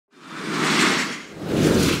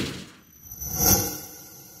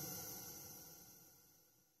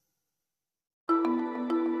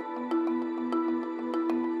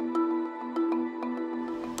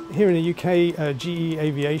Here in the UK, GE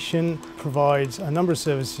Aviation provides a number of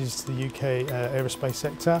services to the UK aerospace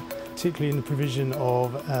sector, particularly in the provision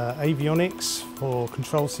of avionics for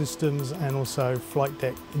control systems and also flight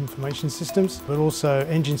deck information systems, but also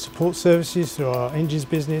engine support services through our engines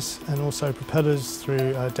business and also propellers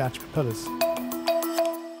through Dash Propellers.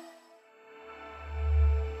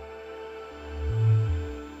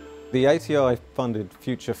 The ATI-funded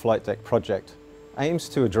Future Flight Deck project aims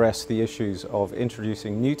to address the issues of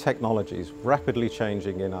introducing new technologies rapidly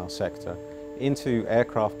changing in our sector into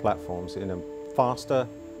aircraft platforms in a faster,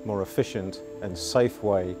 more efficient and safe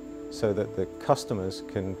way so that the customers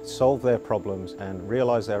can solve their problems and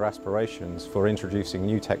realise their aspirations for introducing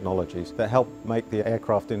new technologies that help make the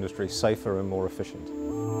aircraft industry safer and more efficient.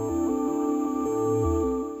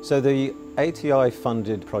 So the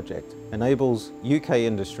ATI-funded project enables UK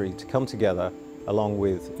industry to come together along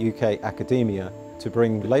with UK academia to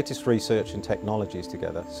bring the latest research and technologies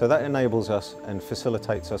together. So that enables us and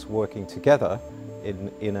facilitates us working together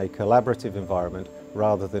in a collaborative environment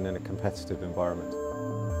rather than in a competitive environment.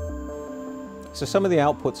 So some of the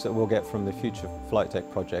outputs that we'll get from the Future Flight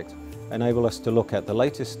Deck project enable us to look at the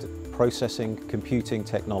latest processing, computing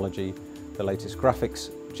technology, the latest graphics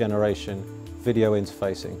generation, video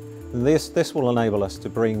interfacing. And this will enable us to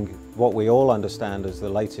bring what we all understand as the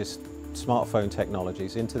latest smartphone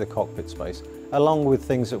technologies into the cockpit space, along with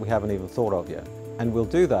things that we haven't even thought of yet. And we'll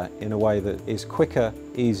do that in a way that is quicker,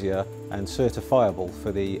 easier and certifiable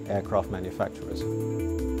for the aircraft manufacturers.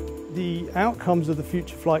 The outcomes of the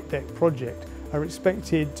Future Flight Deck project are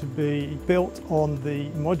expected to be built on the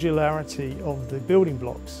modularity of the building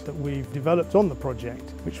blocks that we've developed on the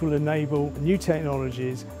project, which will enable new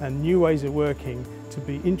technologies and new ways of working to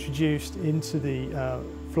be introduced into the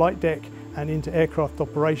flight deck and into aircraft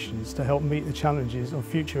operations to help meet the challenges of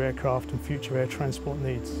future aircraft and future air transport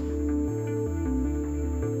needs.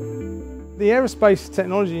 The Aerospace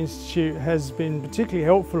Technology Institute has been particularly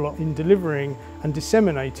helpful in delivering and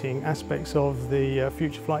disseminating aspects of the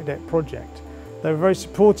Future Flight Deck project. They were very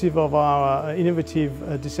supportive of our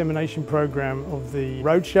innovative dissemination program of the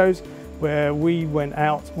roadshows, where we went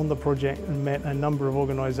out on the project and met a number of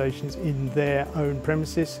organisations in their own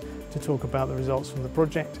premises to talk about the results from the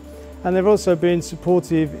project. And they've also been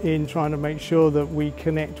supportive in trying to make sure that we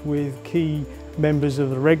connect with key members of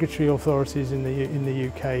the regulatory authorities in the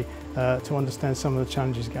UK to understand some of the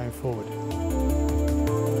challenges going forward.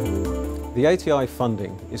 The ATI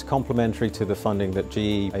funding is complementary to the funding that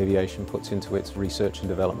GE Aviation puts into its research and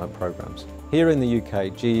development programs. Here in the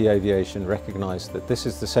UK, GE Aviation recognised that this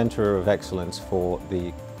is the centre of excellence for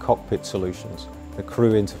the cockpit solutions, the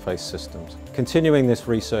crew interface systems. Continuing this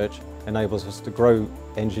research enables us to grow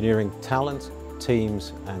engineering talent,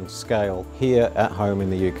 teams and scale here at home in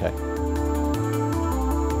the UK.